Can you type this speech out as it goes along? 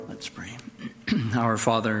Let's pray. Our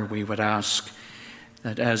Father, we would ask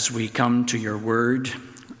that as we come to your word,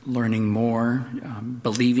 learning more,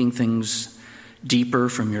 believing things deeper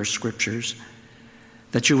from your scriptures,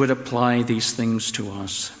 that you would apply these things to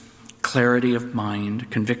us. Clarity of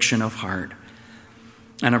mind, conviction of heart,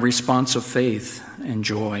 and a response of faith and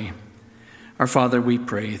joy. Our Father, we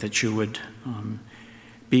pray that you would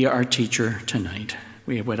be our teacher tonight.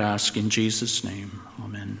 We would ask in Jesus' name.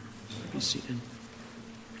 Amen. Be seated.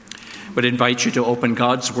 I would invite you to open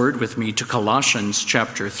God's word with me to Colossians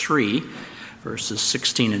chapter 3, verses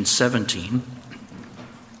 16 and 17.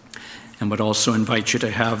 And would also invite you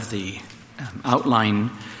to have the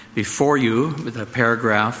outline before you with a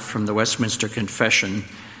paragraph from the Westminster Confession,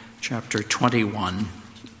 chapter 21.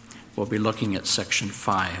 We'll be looking at section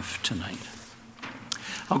 5 tonight.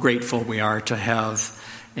 How grateful we are to have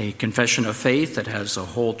a confession of faith that has a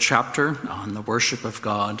whole chapter on the worship of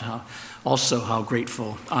God. Also, how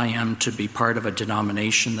grateful I am to be part of a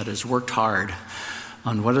denomination that has worked hard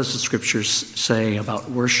on what does the scriptures say about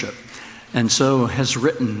worship, and so has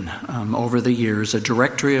written over the years a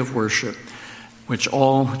directory of worship which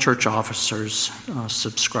all church officers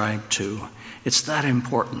subscribe to. It's that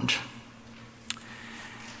important.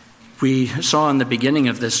 We saw in the beginning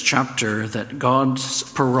of this chapter that God's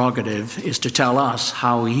prerogative is to tell us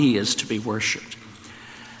how he is to be worshipped.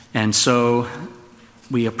 And so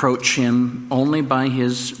we approach him only by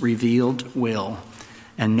his revealed will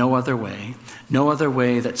and no other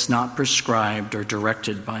way that's not prescribed or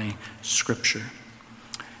directed by Scripture.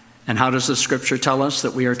 And how does the Scripture tell us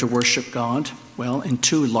that we are to worship God? Well, in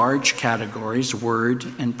two large categories, word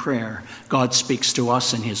and prayer. God speaks to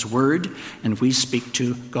us in his word, and we speak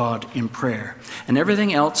to God in prayer. And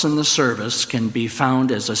everything else in the service can be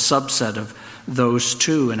found as a subset of those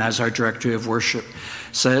two. And as our directory of worship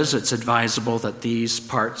says, it's advisable that these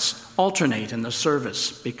parts alternate in the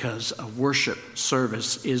service, because a worship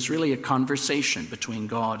service is really a conversation between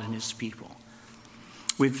God and his people.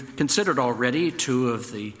 We've considered already two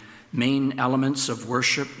of the main elements of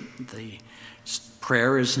worship. The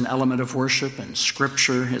prayer is an element of worship, and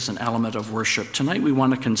scripture is an element of worship. Tonight we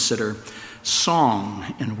want to consider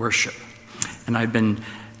song in worship. And I've been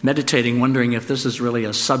meditating, wondering if this is really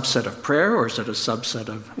a subset of prayer or is it a subset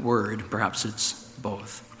of word? Perhaps it's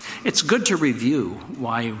both. It's good to review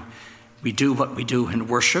why we do what we do in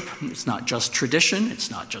worship. It's not just tradition, it's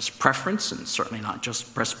not just preference, and certainly not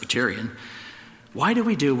just Presbyterian. Why do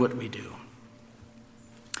we do what we do?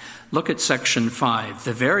 Look at section 5.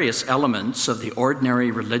 The various elements of the ordinary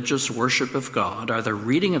religious worship of God are the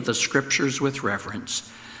reading of the scriptures with reverence,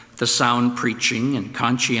 the sound preaching and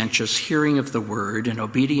conscientious hearing of the word in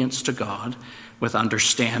obedience to God with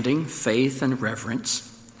understanding, faith, and reverence,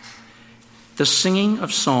 the singing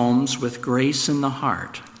of psalms with grace in the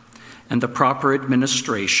heart, and the proper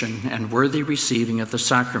administration and worthy receiving of the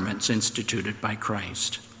sacraments instituted by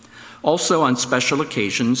Christ. Also, on special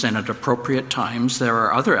occasions and at appropriate times, there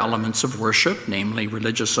are other elements of worship, namely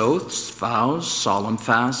religious oaths, vows, solemn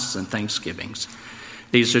fasts, and thanksgivings.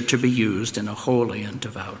 These are to be used in a holy and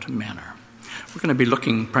devout manner. We're going to be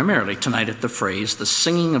looking primarily tonight at the phrase, the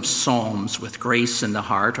singing of psalms with grace in the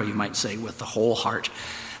heart, or you might say with the whole heart.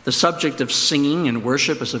 The subject of singing and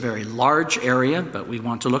worship is a very large area, but we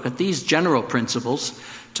want to look at these general principles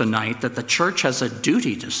tonight: that the church has a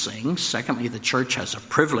duty to sing. Secondly, the church has a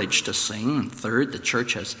privilege to sing. And third, the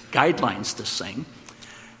church has guidelines to sing.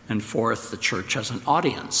 And fourth, the church has an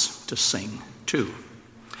audience to sing too.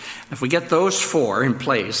 If we get those four in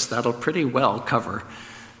place, that'll pretty well cover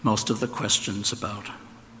most of the questions about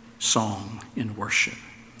song in worship.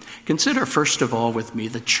 Consider first of all with me,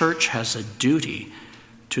 the church has a duty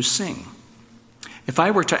to sing. If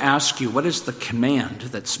I were to ask you what is the command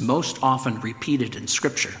that's most often repeated in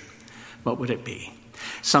Scripture, what would it be?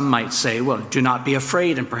 Some might say, well, do not be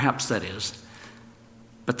afraid, and perhaps that is.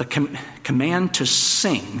 But the command to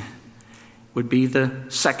sing would be the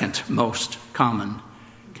second most common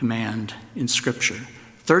command in Scripture.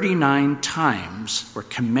 39 times we're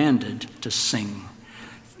commanded to sing.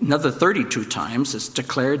 Another 32 times it's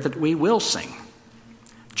declared that we will sing.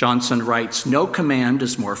 Johnson writes, no command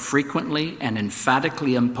is more frequently and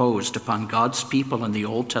emphatically imposed upon God's people in the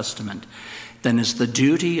Old Testament than is the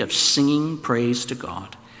duty of singing praise to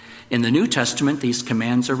God. In the New Testament, these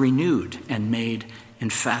commands are renewed and made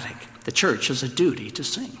emphatic. The church has a duty to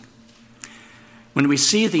sing. When we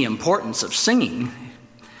see the importance of singing,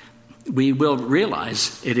 we will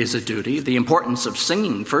realize it is a duty. The importance of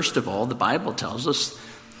singing, first of all, the Bible tells us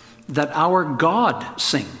that our God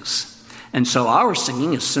sings. And so our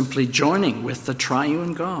singing is simply joining with the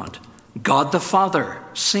triune God. God the Father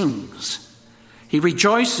sings. He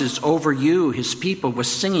rejoices over you, his people, with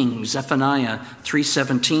singing. Zephaniah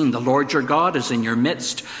 3:17, the Lord your God is in your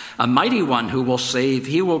midst, a mighty one who will save.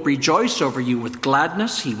 He will rejoice over you with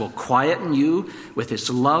gladness. He will quieten you with his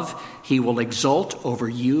love. He will exult over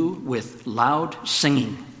you with loud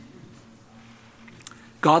singing.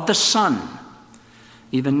 God the Son,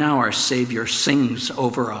 even now our Savior, sings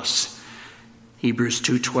over us. Hebrews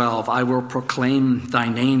 2:12, I will proclaim thy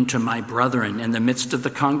name to my brethren in the midst of the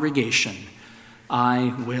congregation.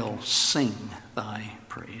 I will sing thy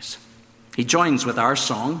praise. He joins with our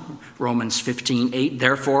song, Romans 15:8,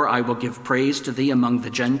 therefore I will give praise to thee among the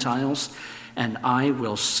Gentiles, and I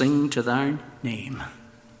will sing to thy name.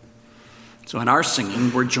 So in our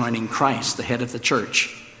singing, we're joining Christ, the head of the church,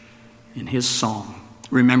 in his song.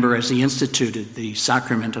 Remember, as he instituted the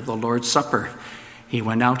sacrament of the Lord's Supper, he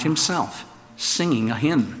went out himself singing a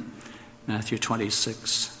hymn, Matthew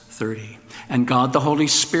 26:30. And God the Holy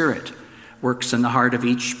Spirit works in the heart of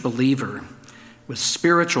each believer with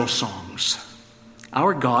spiritual songs.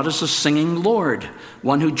 Our God is a singing Lord,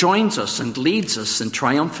 one who joins us and leads us in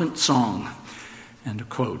triumphant song. End of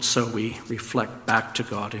quote. So we reflect back to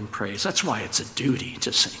God in praise. That's why it's a duty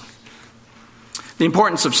to sing. The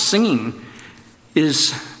importance of singing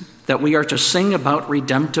is that we are to sing about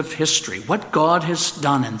redemptive history, what God has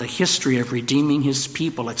done in the history of redeeming his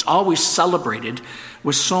people. It's always celebrated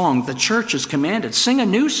with song. The church is commanded, sing a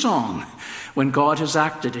new song when God has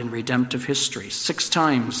acted in redemptive history. 6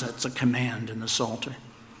 times that's a command in the Psalter.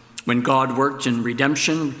 When God worked in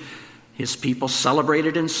redemption, his people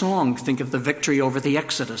celebrated in song. Think of the victory over the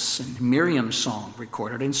Exodus and Miriam's song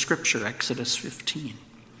recorded in Scripture, Exodus 15.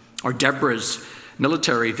 Or Deborah's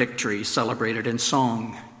military victory celebrated in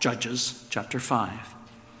song, Judges chapter 5.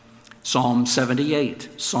 Psalm 78,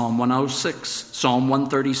 Psalm 106, Psalm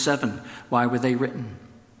 137. Why were they written?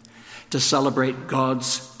 To celebrate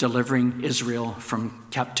God's delivering Israel from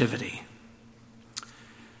captivity.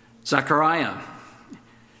 Zechariah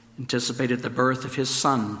anticipated the birth of his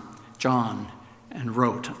son, John, and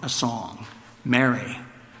wrote a song. Mary,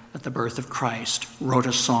 at the birth of Christ, wrote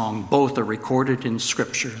a song. Both are recorded in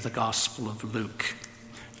Scripture, the Gospel of Luke.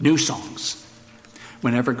 New songs,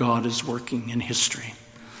 whenever God is working in history.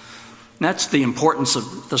 That's the importance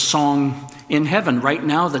of the song in heaven. Right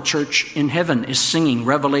now, the church in heaven is singing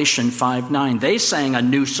Revelation 5:9. They sang a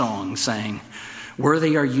new song, saying,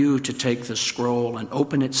 worthy are you to take the scroll and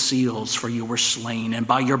open its seals, for you were slain, and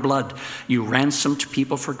by your blood you ransomed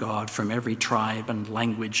people for God from every tribe and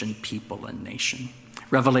language and people and nation.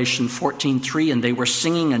 Revelation 14:3, and they were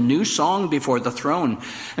singing a new song before the throne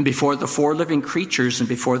and before the 4 living creatures and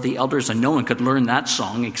before the elders, and no one could learn that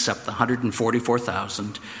song except the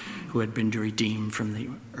 144,000 who had been redeemed from the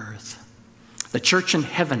earth. The church in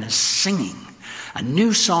heaven is singing a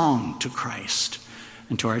new song to Christ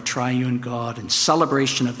and to our triune God in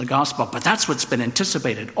celebration of the gospel. But that's what's been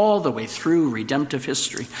anticipated all the way through redemptive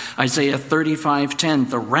history. Isaiah 35:10,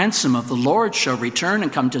 the ransom of the Lord shall return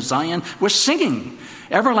and come to Zion with singing.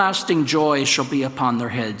 Everlasting joy shall be upon their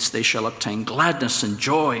heads. They shall obtain gladness and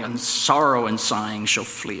joy, and sorrow and sighing shall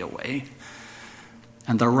flee away.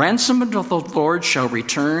 And the ransom of the Lord shall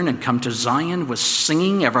return and come to Zion with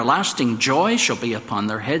singing. Everlasting joy shall be upon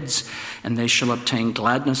their heads, and they shall obtain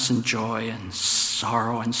gladness and joy, and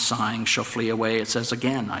sorrow and sighing shall flee away. It says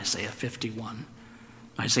again, Isaiah 51.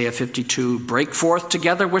 Isaiah 52, break forth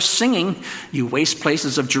together with singing, you waste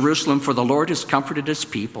places of Jerusalem, for the Lord has comforted his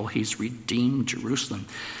people. He's redeemed Jerusalem.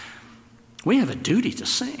 We have a duty to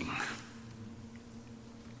sing.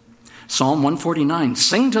 Psalm 149,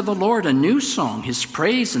 sing to the Lord a new song, his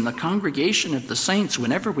praise in the congregation of the saints.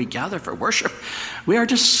 Whenever we gather for worship, we are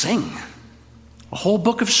to sing. A whole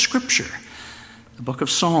book of Scripture. The book of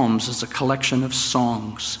Psalms is a collection of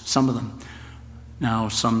songs, some of them now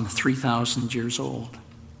some 3,000 years old.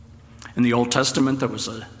 In the Old Testament, there was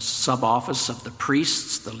a sub-office of the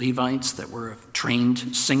priests, the Levites, that were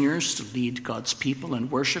trained singers to lead God's people in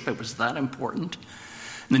worship. It was that important.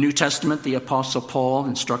 In the New Testament, the Apostle Paul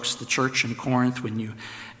instructs the church in Corinth, when you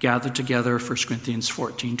gather together, 1 Corinthians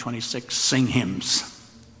 14:26, sing hymns.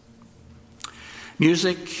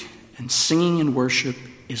 Music and singing in worship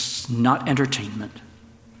is not entertainment.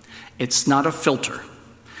 It's not a filter.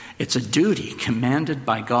 It's a duty commanded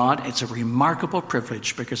by God. It's a remarkable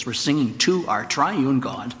privilege because we're singing to our triune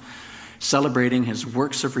God, celebrating his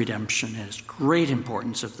works of redemption and his great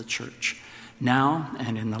importance of the church, now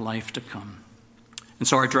and in the life to come. And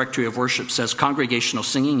so our directory of worship says congregational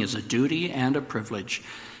singing is a duty and a privilege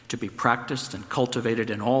to be practiced and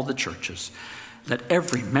cultivated in all the churches. Let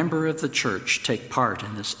every member of the church take part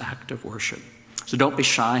in this act of worship. So don't be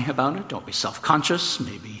shy about it. Don't be self-conscious.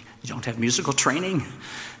 Maybe you don't have musical training.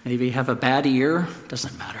 Maybe you have a bad ear.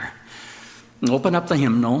 Doesn't matter. Open up the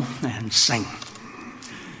hymnal and sing.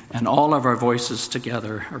 And all of our voices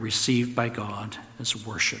together are received by God as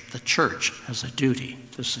worship. The church has a duty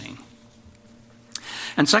to sing.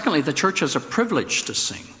 And secondly, the church has a privilege to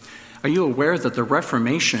sing. Are you aware that the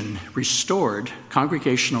Reformation restored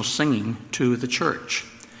congregational singing to the church?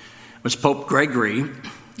 It was Pope Gregory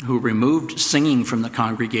who removed singing from the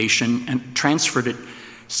congregation and transferred it,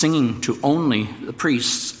 singing to only the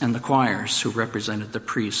priests and the choirs who represented the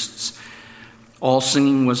priests. All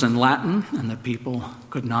singing was in Latin, and the people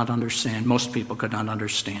could not understand, most people could not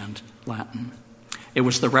understand Latin. It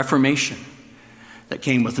was the Reformation that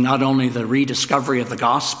came with not only the rediscovery of the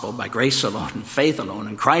gospel by grace alone and faith alone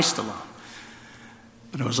and Christ alone,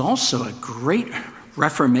 but it was also a great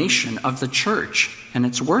reformation of the church and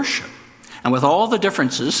its worship. And with all the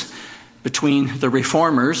differences between the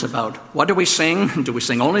reformers about what do we sing? Do we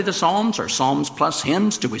sing only the Psalms or Psalms plus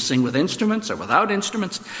hymns? Do we sing with instruments or without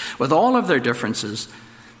instruments? With all of their differences.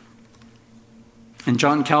 And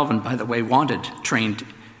John Calvin, by the way, wanted trained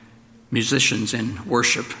musicians in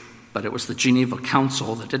worship, but it was the Geneva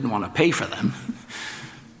Council that didn't want to pay for them,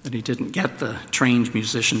 that he didn't get the trained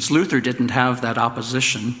musicians. Luther didn't have that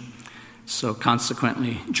opposition, so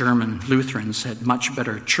consequently German Lutherans had much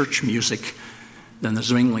better church music than the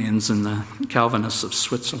Zwinglians and the Calvinists of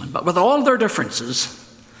Switzerland. But with all their differences,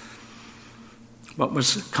 what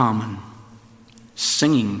was common?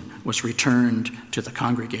 Singing was returned to the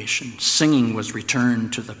congregation. Singing was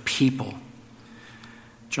returned to the people.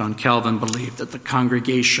 John Calvin believed that the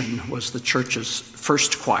congregation was the church's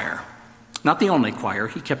first choir. Not the only choir.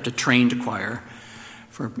 He kept a trained choir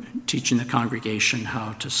for teaching the congregation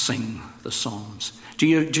how to sing the Psalms. Do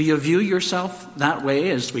you view yourself that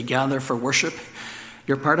way as we gather for worship?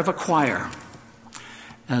 You're part of a choir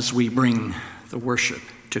as we bring the worship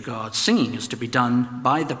to God. Singing is to be done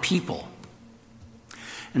by the people.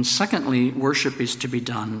 And secondly, worship is to be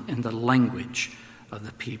done in the language of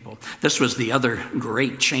the people. This was the other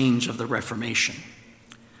great change of the Reformation.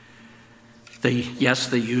 They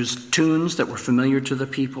used tunes that were familiar to the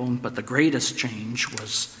people, but the greatest change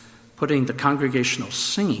was putting the congregational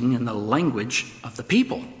singing in the language of the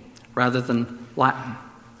people rather than Latin.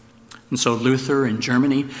 And so Luther in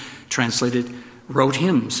Germany wrote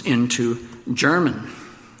hymns into German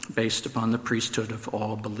based upon the priesthood of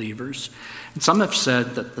all believers. And some have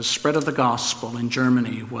said that the spread of the gospel in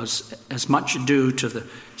Germany was as much due to the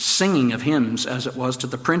singing of hymns as it was to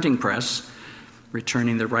the printing press,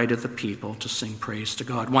 returning the right of the people to sing praise to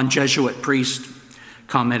God. One Jesuit priest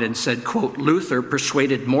commented and said, quote, Luther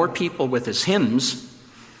persuaded more people with his hymns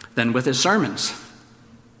than with his sermons.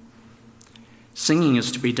 Singing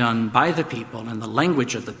is to be done by the people in the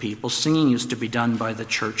language of the people. Singing is to be done by the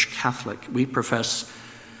Church Catholic. We profess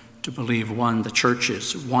to believe the church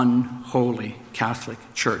is one holy Catholic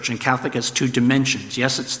church. And Catholic has two dimensions.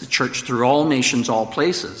 Yes, it's the church through all nations, all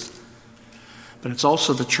places, but it's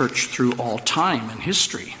also the church through all time and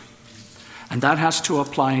history. And that has to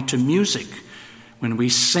apply to music. When we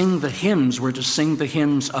sing the hymns, we're to sing the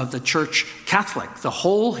hymns of the Church Catholic, the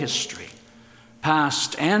whole history,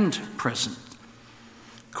 past and present.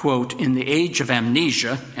 Quote, in the age of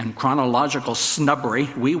amnesia and chronological snubbery,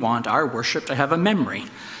 we want our worship to have a memory.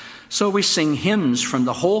 So we sing hymns from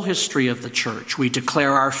the whole history of the church. We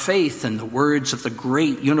declare our faith in the words of the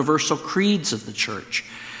great universal creeds of the church.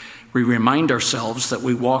 We remind ourselves that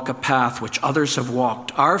we walk a path which others have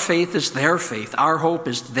walked. Our faith is their faith. Our hope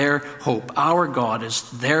is their hope. Our God is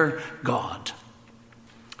their God.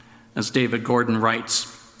 As David Gordon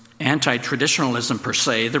writes, anti-traditionalism per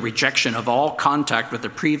se, the rejection of all contact with the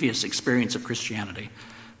previous experience of Christianity,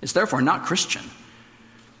 is therefore not Christian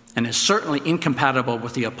and is certainly incompatible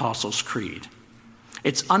with the Apostles' Creed.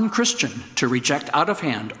 It's unchristian to reject out of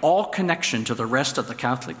hand all connection to the rest of the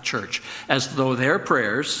Catholic Church, as though their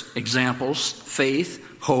prayers, examples, faith,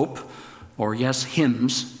 hope, or yes,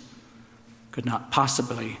 hymns, could not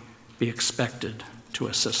possibly be expected to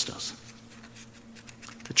assist us.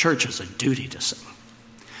 The church has a duty to sing.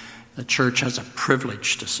 The church has a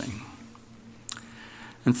privilege to sing.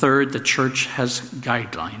 And third, the church has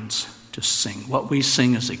guidelines to sing. What we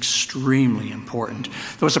sing is extremely important.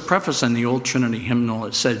 There was a preface in the Old Trinity hymnal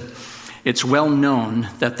that said, it's well known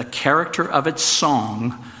that the character of its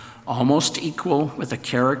song, almost equal with the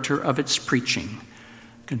character of its preaching,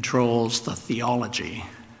 controls the theology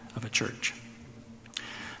of a church.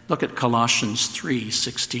 Look at Colossians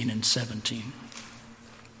 3:16 and 17.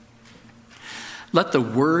 Let the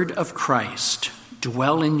word of Christ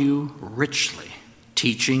dwell in you richly,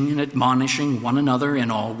 teaching and admonishing one another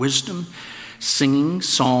in all wisdom, singing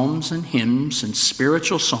psalms and hymns and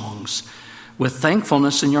spiritual songs with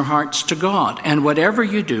thankfulness in your hearts to God. And whatever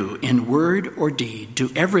you do, in word or deed,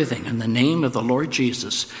 do everything in the name of the Lord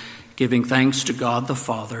Jesus, giving thanks to God the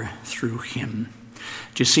Father through him.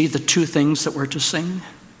 Do you see the two things that we're to sing?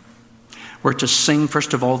 We're to sing,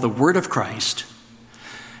 first of all, the word of Christ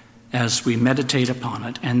as we meditate upon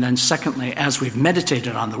it. And then secondly, as we've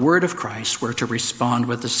meditated on the word of Christ, we're to respond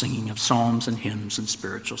with the singing of psalms and hymns and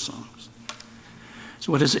spiritual songs.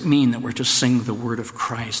 So what does it mean that we're to sing the word of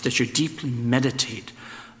Christ? As you deeply meditate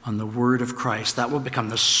on the word of Christ, that will become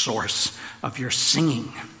the source of your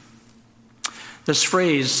singing. This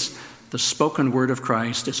phrase, the spoken word of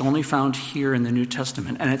Christ, is only found here in the New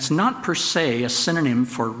Testament, and it's not per se a synonym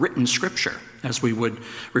for written scripture, as we would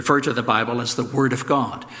refer to the Bible as the Word of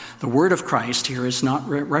God. The word of Christ here is not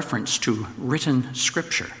reference to written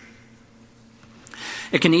scripture.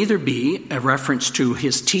 It can either be a reference to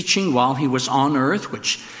his teaching while he was on earth,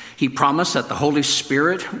 which he promised that the Holy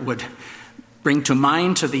Spirit would bring to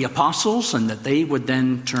mind to the apostles and that they would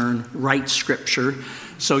then write scripture.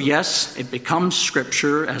 So yes, it becomes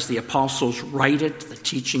scripture as the apostles write it, the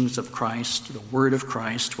teachings of Christ, the word of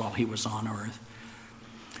Christ while he was on earth.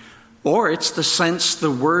 Or it's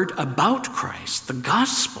the word about Christ, the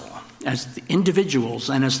gospel, as the individuals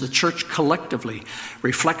and as the church collectively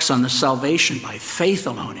reflects on the salvation by faith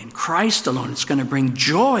alone, in Christ alone. It's going to bring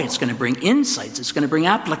joy, it's going to bring insights, it's going to bring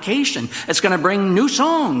application, it's going to bring new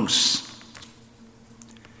songs.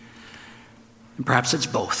 And perhaps it's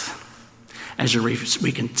both.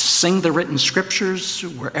 We can sing the written scriptures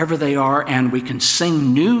wherever they are, and we can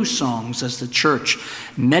sing new songs as the church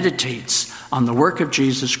meditates on the work of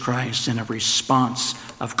Jesus Christ in a response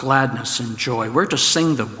of gladness and joy. We're to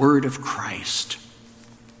sing the word of Christ.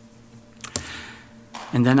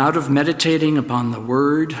 And then out of meditating upon the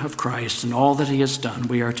word of Christ and all that he has done,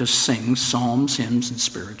 we are to sing psalms, hymns, and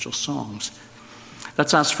spiritual songs.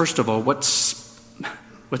 Let's ask, first of all, what's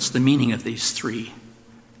the meaning of these three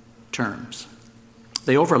terms?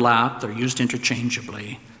 They overlap, they're used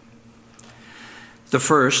interchangeably. The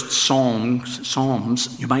first,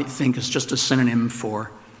 psalms, you might think is just a synonym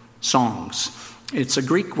for songs. It's a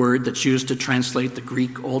Greek word that's used to translate the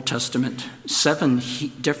Greek Old Testament, 7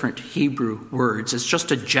 different Hebrew words. It's just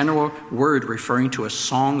a general word referring to a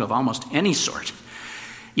song of almost any sort.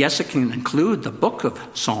 Yes, it can include the book of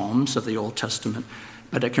Psalms of the Old Testament,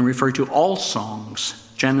 but it can refer to all songs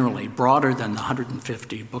generally, broader than the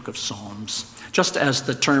 150 book of Psalms. Just as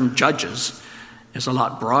the term judges is a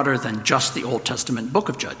lot broader than just the Old Testament book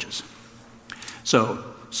of Judges. So,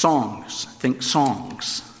 songs, think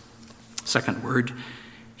songs. Second word,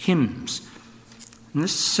 hymns. And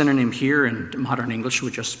this synonym here in modern English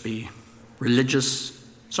would just be religious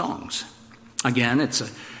songs. Again, it's a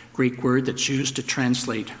Greek word that's used to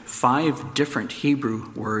translate 5 different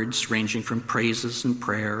Hebrew words ranging from praises and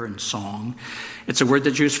prayer and song. It's a word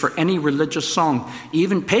that's used for any religious song.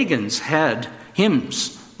 Even pagans had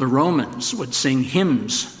hymns. The Romans would sing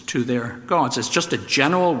hymns to their gods. It's just a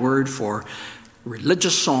general word for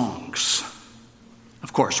religious songs.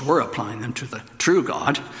 Of course, we're applying them to the true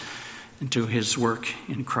God and to his work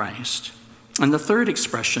in Christ. And the third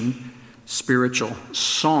expression, spiritual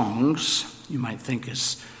songs, you might think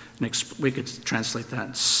we could translate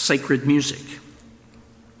that sacred music.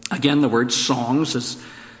 Again, the word songs is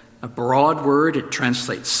a broad word. It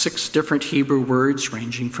translates 6 different Hebrew words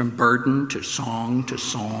ranging from burden to song to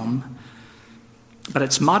psalm. But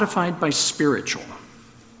it's modified by spiritual.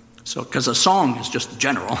 So, because a song is just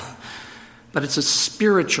general, but it's a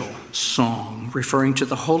spiritual song referring to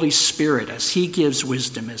the Holy Spirit as he gives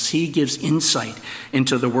wisdom, as he gives insight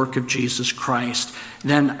into the work of Jesus Christ.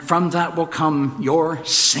 Then from that will come your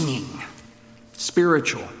singing,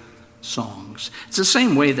 spiritual songs. It's the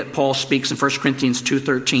same way that Paul speaks in 1 Corinthians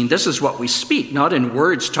 2:13. This is what we speak, not in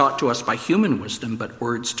words taught to us by human wisdom, but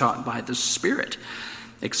words taught by the Spirit,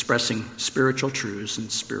 expressing spiritual truths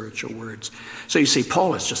and spiritual words. So you see,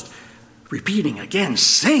 Paul is just repeating again,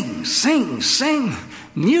 sing, sing, sing,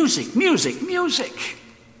 music, music, music.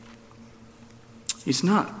 He's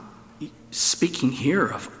not speaking here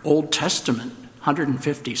of Old Testament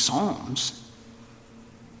 150 Psalms.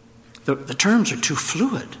 The terms are too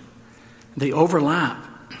fluid. They overlap.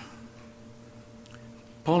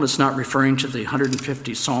 Paul is not referring to the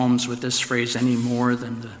 150 Psalms with this phrase any more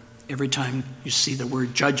than every time you see the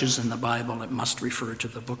word judges in the Bible, it must refer to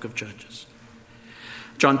the book of Judges.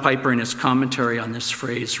 John Piper, in his commentary on this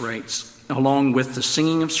phrase, writes, along with the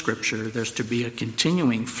singing of Scripture, there's to be a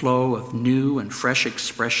continuing flow of new and fresh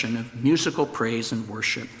expression of musical praise and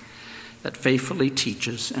worship that faithfully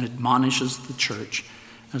teaches and admonishes the church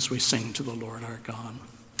as we sing to the Lord our God.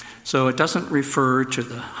 So it doesn't refer to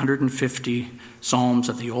the 150 Psalms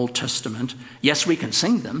of the Old Testament. Yes, we can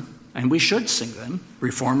sing them, and we should sing them.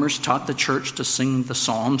 Reformers taught the church to sing the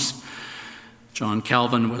Psalms. John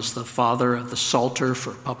Calvin was the father of the Psalter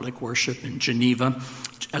for public worship in Geneva.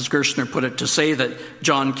 As Gerstner put it, to say that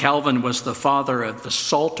John Calvin was the father of the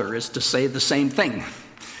Psalter is to say the same thing,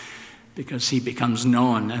 because he becomes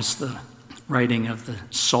known as the writing of the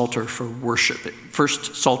Psalter for worship. The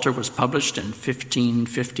first Psalter was published in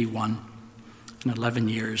 1551. In 11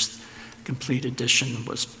 years, the complete edition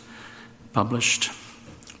was published.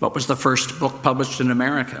 What was the first book published in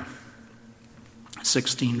America?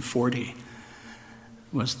 1640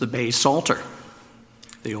 was the Bay Psalter,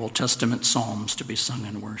 the Old Testament Psalms to be sung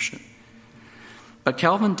in worship. But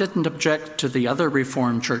Calvin didn't object to the other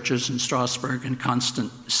Reformed churches in Strasbourg and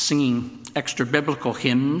Constance singing extra biblical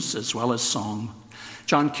hymns as well as song.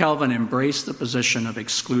 John Calvin embraced the position of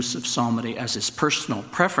exclusive psalmody as his personal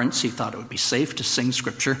preference. He thought it would be safe to sing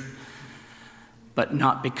Scripture, but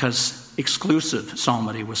not because exclusive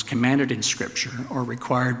psalmody was commanded in Scripture or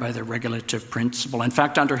required by the regulative principle. In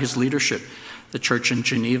fact, under his leadership, the church in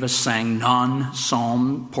Geneva sang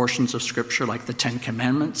non-psalm portions of Scripture like the Ten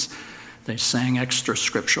Commandments. They sang extra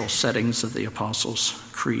scriptural settings of the Apostles'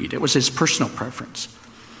 Creed. It was his personal preference,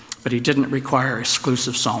 but he didn't require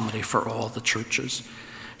exclusive psalmody for all the churches.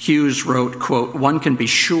 Hughes wrote, quote, "One can be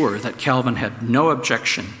sure that Calvin had no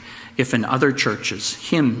objection if in other churches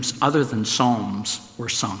hymns other than psalms were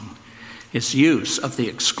sung. His use of the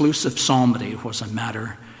exclusive psalmody was a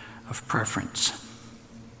matter of preference."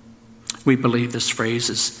 We believe this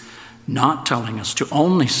phrase is not telling us to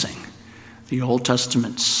only sing the Old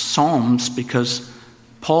Testament Psalms, because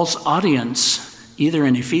Paul's audience, either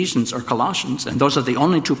in Ephesians or Colossians, and those are the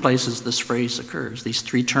only two places this phrase occurs, these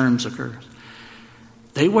three terms occur,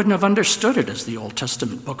 they wouldn't have understood it as the Old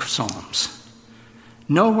Testament book of Psalms.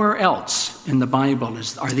 Nowhere else in the Bible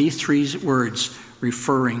are these three words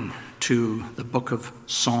referring to the book of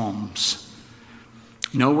Psalms.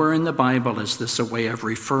 Nowhere in the Bible is this a way of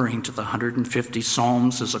referring to the 150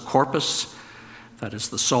 Psalms as a corpus, that is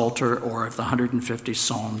the Psalter, or of the 150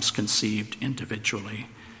 Psalms conceived individually.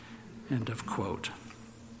 End of quote.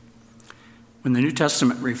 When the New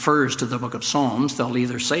Testament refers to the book of Psalms, they'll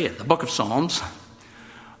either say it, the book of Psalms,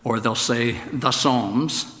 or they'll say the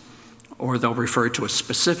Psalms, or they'll refer to a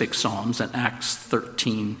specific Psalms in Acts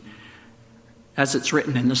 13 as it's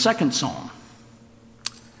written in the second Psalm.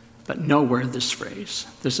 But nowhere this phrase.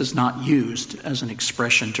 This is not used as an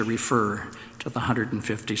expression to refer to the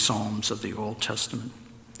 150 Psalms of the Old Testament.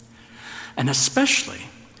 And especially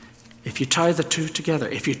if you tie the two together,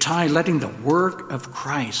 if you tie letting the word of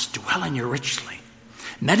Christ dwell in you richly,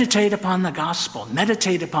 meditate upon the gospel,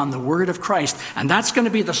 meditate upon the word of Christ, and that's going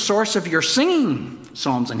to be the source of your singing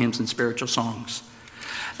psalms and hymns and spiritual songs.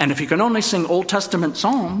 And if you can only sing Old Testament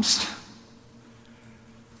psalms,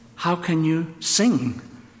 how can you sing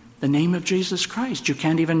the name of Jesus Christ? You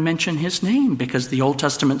can't even mention his name because the Old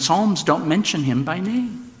Testament Psalms don't mention him by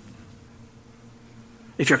name.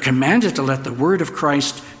 If you're commanded to let the word of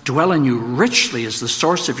Christ dwell in you richly as the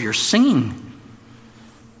source of your singing,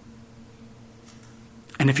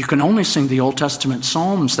 and if you can only sing the Old Testament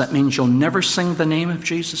Psalms, that means you'll never sing the name of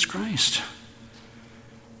Jesus Christ.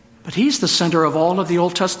 But he's the center of all of the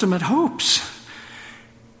Old Testament hopes.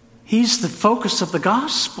 He's the focus of the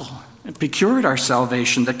gospel. It procured our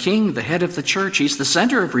salvation, the King, the head of the church. He's the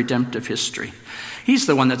center of redemptive history. He's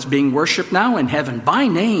the one that's being worshipped now in heaven by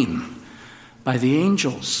name, by the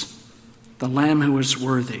angels, the Lamb who is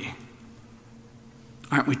worthy.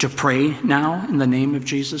 Aren't we to pray now in the name of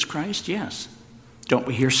Jesus Christ? Yes. Don't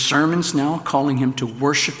we hear sermons now calling him to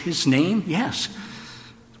worship his name? Yes.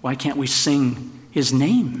 Why can't we sing his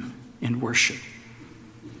name in worship?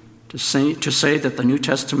 To say that the New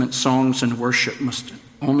Testament songs in worship must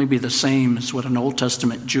only be the same as what an Old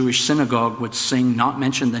Testament Jewish synagogue would sing, not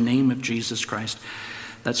mention the name of Jesus Christ,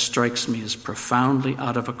 that strikes me as profoundly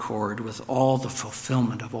out of accord with all the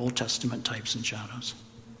fulfillment of Old Testament types and shadows.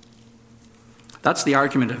 That's the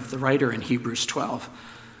argument of the writer in Hebrews 12.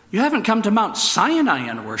 You haven't come to Mount Sinai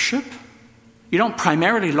in worship. You don't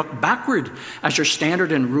primarily look backward as your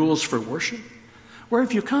standard and rules for worship. Where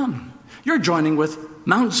have you come? You're joining with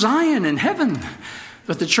Mount Zion in heaven,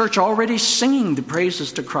 with the church already singing the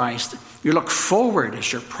praises to Christ. You look forward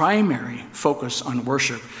as your primary focus on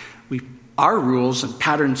worship. Our rules and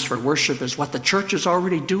patterns for worship is what the church is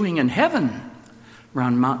already doing in heaven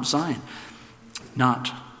around Mount Zion,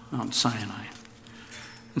 not Mount Sinai.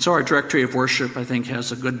 And so our directory of worship, I think,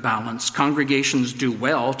 has a good balance. Congregations do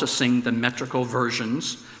well to sing the metrical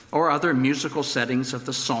versions or other musical settings of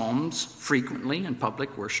the Psalms frequently in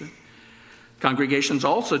public worship. Congregations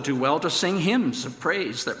also do well to sing hymns of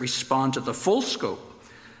praise that respond to the full scope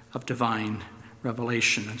of divine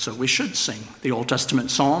revelation. And so we should sing the Old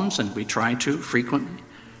Testament Psalms, and we try to frequently,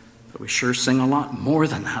 but we sure sing a lot more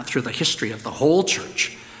than that through the history of the whole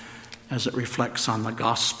church as it reflects on the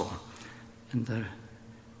gospel and the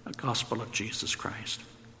gospel of Jesus Christ.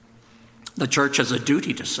 The church has a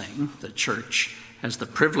duty to sing. The church has the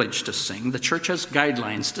privilege to sing. The church has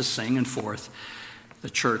guidelines to sing. And fourth, the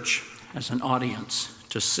church has an audience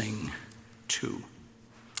to sing to.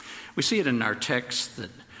 We see it in our text that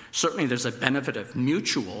certainly there's a benefit of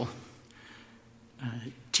mutual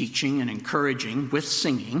teaching and encouraging with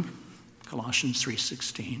singing, Colossians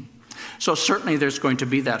 3:16. So certainly there's going to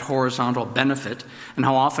be that horizontal benefit. And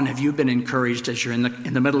how often have you been encouraged as you're in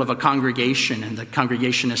the middle of a congregation and the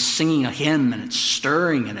congregation is singing a hymn and it's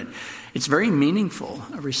stirring and it's very meaningful,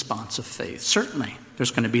 a response of faith. Certainly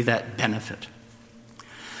there's going to be that benefit.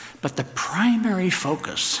 But the primary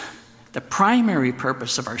focus, the primary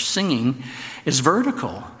purpose of our singing is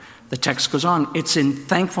vertical. The text goes on, it's in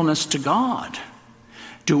thankfulness to God.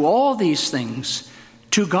 Do all these things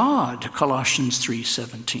to God, Colossians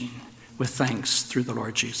 3:17, with thanks through the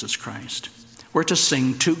Lord Jesus Christ. We're to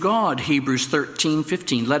sing to God, Hebrews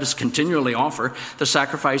 13:15. Let us continually offer the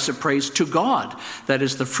sacrifice of praise to God. That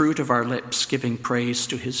is the fruit of our lips, giving praise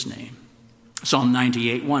to his name. Psalm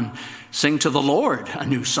 98:1. Sing to the Lord a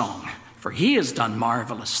new song, for he has done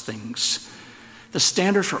marvelous things. The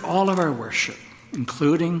standard for all of our worship,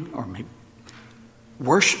 including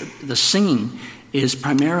worship, the singing, is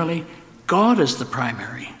primarily God is the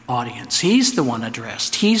primary audience. He's the one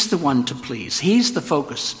addressed. He's the one to please. He's the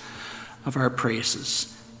focus of our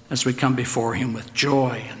praises as we come before him with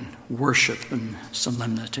joy and worship and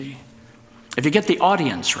solemnity. If you get the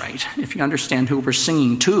audience right, if you understand who we're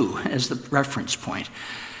singing to as the reference point,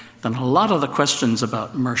 then a lot of the questions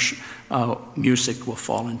about music will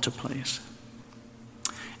fall into place.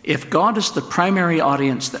 If God is the primary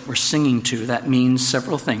audience that we're singing to, that means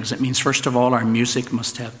several things. It means, first of all, our music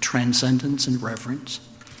must have transcendence and reverence.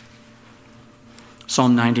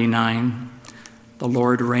 Psalm 99, the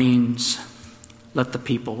Lord reigns, let the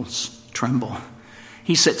peoples tremble.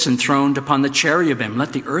 He sits enthroned upon the cherubim,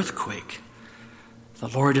 let the earth quake. The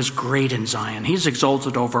Lord is great in Zion. He's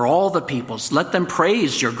exalted over all the peoples. Let them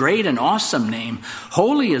praise your great and awesome name.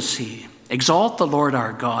 Holy is he. Exalt the Lord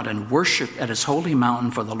our God and worship at his holy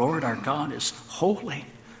mountain, for the Lord our God is holy.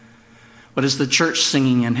 What is the church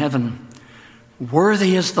singing in heaven?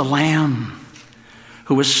 Worthy is the Lamb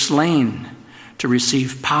who was slain to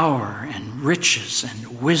receive power and riches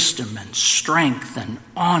and wisdom and strength and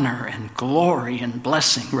honor and glory and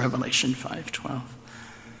blessing, Revelation 5:12.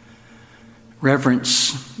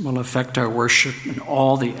 Reverence will affect our worship and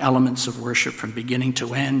all the elements of worship from beginning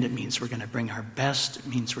to end. It means we're going to bring our best. It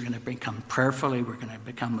means we're going to become prayerfully. We're going to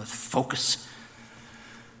become with focus.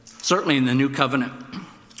 Certainly in the new covenant,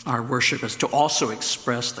 our worship is to also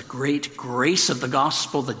express the great grace of the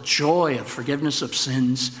gospel, the joy of forgiveness of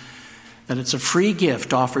sins, that it's a free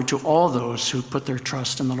gift offered to all those who put their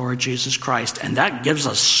trust in the Lord Jesus Christ. And that gives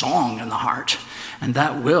us song in the heart, and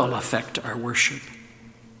that will affect our worship.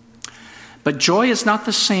 But joy is not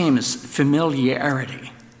the same as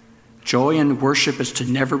familiarity. Joy in worship is to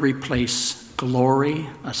never replace glory,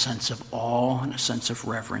 a sense of awe, and a sense of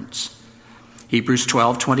reverence. Hebrews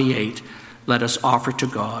 12:28, let us offer to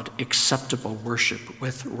God acceptable worship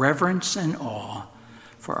with reverence and awe,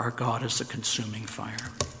 for our God is a consuming fire.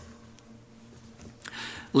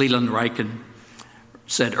 Leland Ryken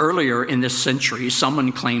said earlier in this century,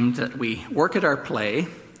 someone claimed that we work at our play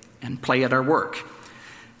and play at our work.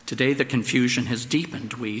 Today, the confusion has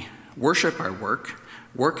deepened. We worship our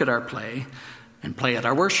work at our play, and play at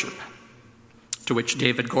our worship. To which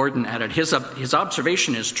David Gordon added, his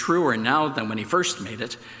observation is truer now than when he first made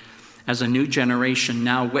it, as a new generation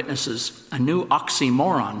now witnesses a new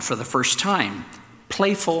oxymoron for the first time,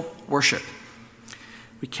 playful worship.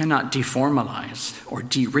 We cannot deformalize or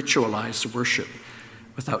de-ritualize worship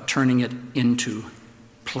without turning it into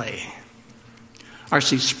play.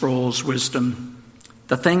 R.C. Sproul's wisdom,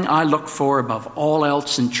 the thing I look for above all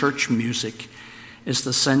else in church music is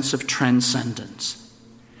the sense of transcendence.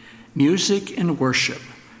 Music and worship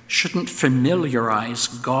shouldn't familiarize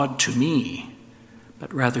God to me,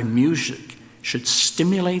 but rather music should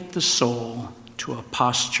stimulate the soul to a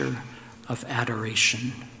posture of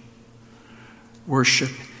adoration.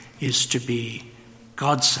 Worship is to be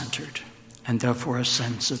God-centered and therefore a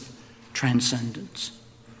sense of transcendence.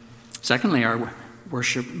 Secondly, our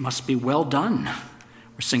worship must be well done.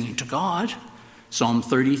 We're singing to God. Psalm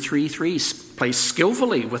 33:3, play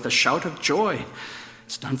skillfully with a shout of joy.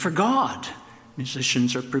 It's done for God.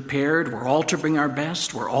 Musicians are prepared. We're all to bring our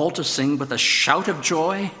best. We're all to sing with a shout of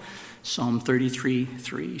joy. Psalm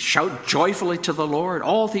 33:3. Shout joyfully to the Lord,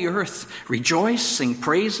 all the earth. Rejoice, sing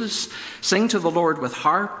praises. Sing to the Lord with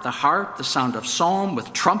harp, the sound of psalm,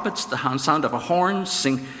 with trumpets, the sound of a horn.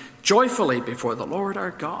 Sing joyfully before the Lord our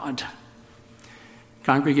God.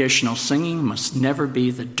 Congregational singing must never be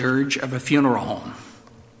the dirge of a funeral home.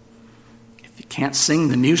 If you can't sing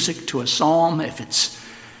the music to a psalm, if it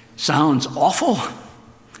sounds awful,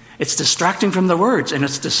 it's distracting from the words, and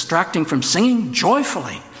it's distracting from singing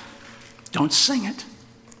joyfully. Don't sing it.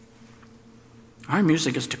 Our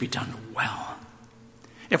music is to be done well.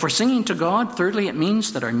 If we're singing to God, thirdly, it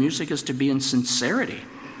means that our music is to be in sincerity.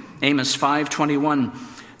 Amos 5:21,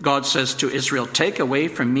 God says to Israel, take away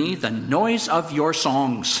from me the noise of your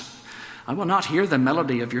songs. I will not hear the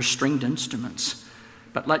melody of your stringed instruments.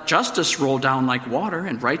 But let justice roll down like water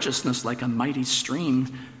and righteousness like a mighty stream.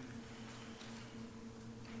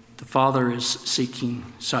 The Father is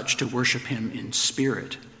seeking such to worship him in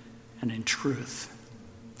spirit and in truth.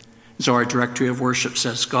 So our directory of worship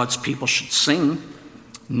says God's people should sing,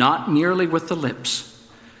 not merely with the lips,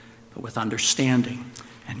 but with understanding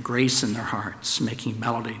and grace in their hearts, making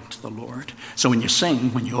melody to the Lord. So when you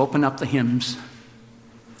sing, when you open up the hymns,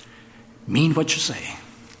 mean what you say.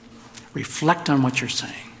 Reflect on what you're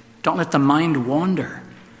saying. Don't let the mind wander.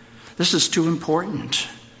 This is too important.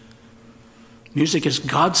 Music is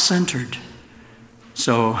God-centered.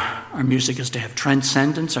 So our music is to have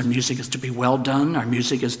transcendence. Our music is to be well done. Our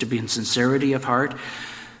music is to be in sincerity of heart.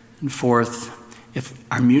 And fourth, if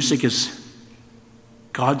our music is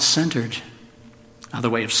God-centered, another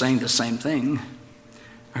way of saying the same thing,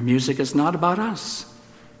 our music is not about us.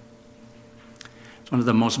 It's one of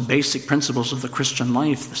the most basic principles of the Christian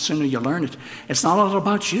life. The sooner you learn it, it's not all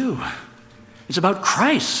about you. It's about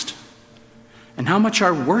Christ. And how much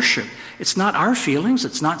our worship, it's not our feelings,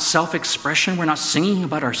 it's not self-expression, we're not singing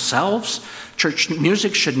about ourselves. Church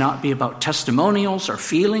music should not be about testimonials or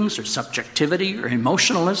feelings or subjectivity or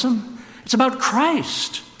emotionalism. It's about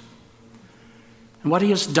Christ and what he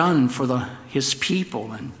has done for his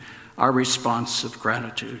people and our response of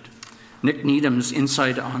gratitude. Nick Needham's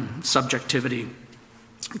insight on subjectivity,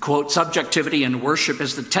 quote, subjectivity in worship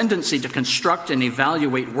is the tendency to construct and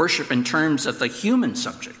evaluate worship in terms of the human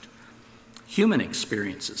subject. Human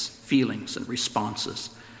experiences, feelings, and responses,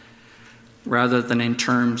 rather than in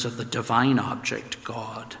terms of the divine object,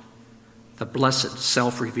 God, the blessed,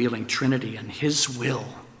 self-revealing Trinity and his will,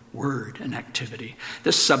 word, and activity.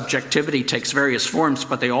 This subjectivity takes various forms,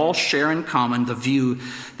 but they all share in common the view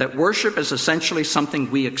that worship is essentially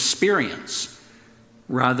something we experience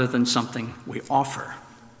rather than something we offer,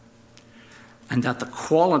 and that the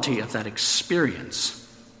quality of that experience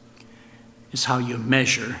is how you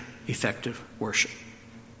measure effective worship.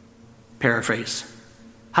 Paraphrase,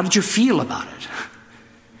 how did you feel about it?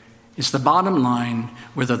 It's the bottom line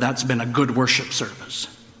whether that's been a good worship service.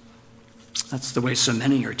 That's the way so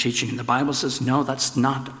many are teaching. The Bible says, no, it's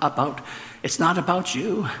not about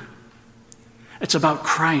you. It's about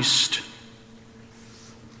Christ.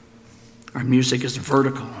 Our music is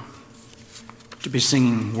vertical. To be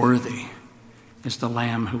singing worthy is the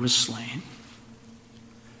Lamb who was slain.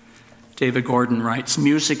 David Gordon writes,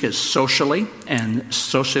 music is socially and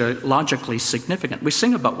sociologically significant. We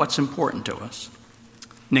sing about what's important to us.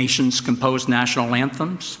 Nations compose national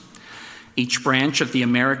anthems. Each branch of the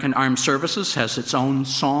American Armed Services has its own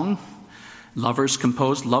song. Lovers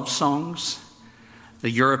compose love songs.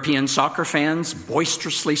 The European soccer fans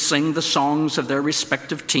boisterously sing the songs of their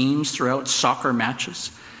respective teams throughout soccer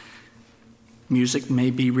matches. Music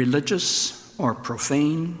may be religious or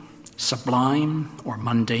profane, sublime or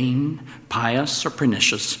mundane, pious or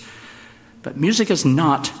pernicious, but music is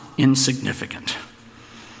not insignificant.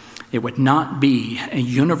 It would not be a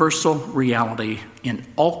universal reality in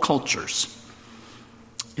all cultures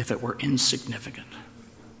if it were insignificant.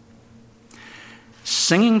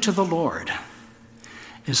 Singing to the Lord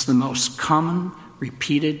is the most common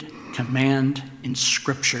repeated command in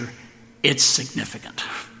Scripture. It's significant.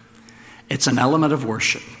 It's an element of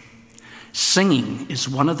worship. Singing is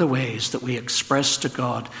one of the ways that we express to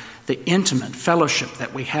God the intimate fellowship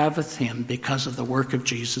that we have with him because of the work of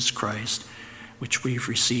Jesus Christ, which we've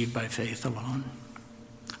received by faith alone.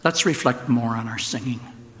 Let's reflect more on our singing,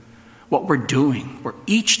 what we're doing. We're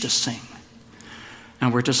each to sing,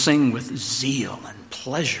 and we're to sing with zeal and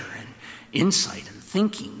pleasure and insight and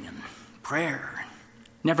thinking and prayer.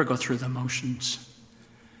 Never go through the motions.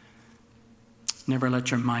 Never let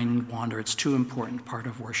your mind wander. It's too important part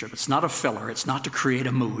of worship. It's not a filler. It's not to create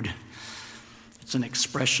a mood. It's an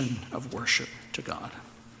expression of worship to God.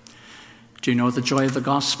 Do you know the joy of the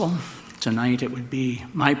gospel? tonight it would be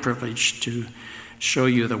my privilege to show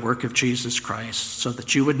you the work of Jesus Christ so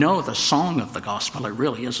that you would know the song of the gospel. It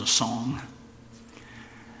really is a song.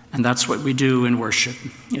 And that's what we do in worship.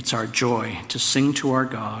 It's our joy to sing to our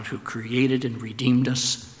God who created and redeemed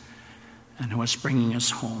us and who is bringing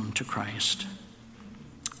us home to Christ.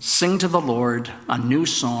 Sing to the Lord a new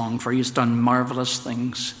song, for he has done marvelous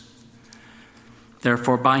things.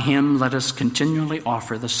 Therefore, by him, let us continually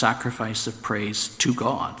offer the sacrifice of praise to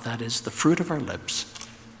God, that is, the fruit of our lips,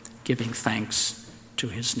 giving thanks to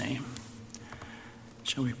his name.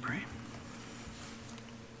 Shall we pray?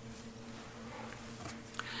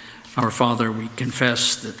 Our Father, we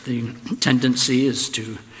confess that the tendency is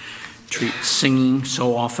to treat singing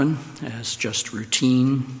so often as just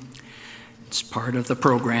routine. It's part of the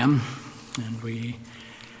program, and we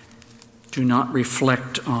do not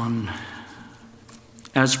reflect on,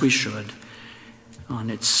 as we should, on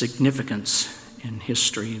its significance in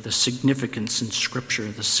history, the significance in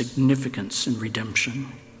Scripture, the significance in redemption.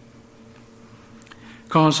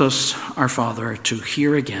 Cause us, our Father, to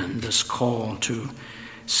hear again this call to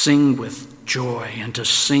sing with joy and to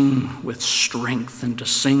sing with strength and to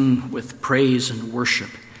sing with praise and worship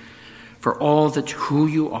for all that who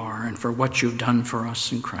you are and for what you've done for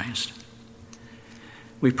us in Christ.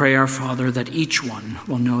 We pray, our Father, that each one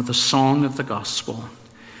will know the song of the gospel,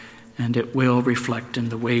 and it will reflect in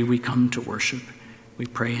the way we come to worship. We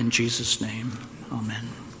pray in Jesus' name.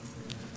 Amen.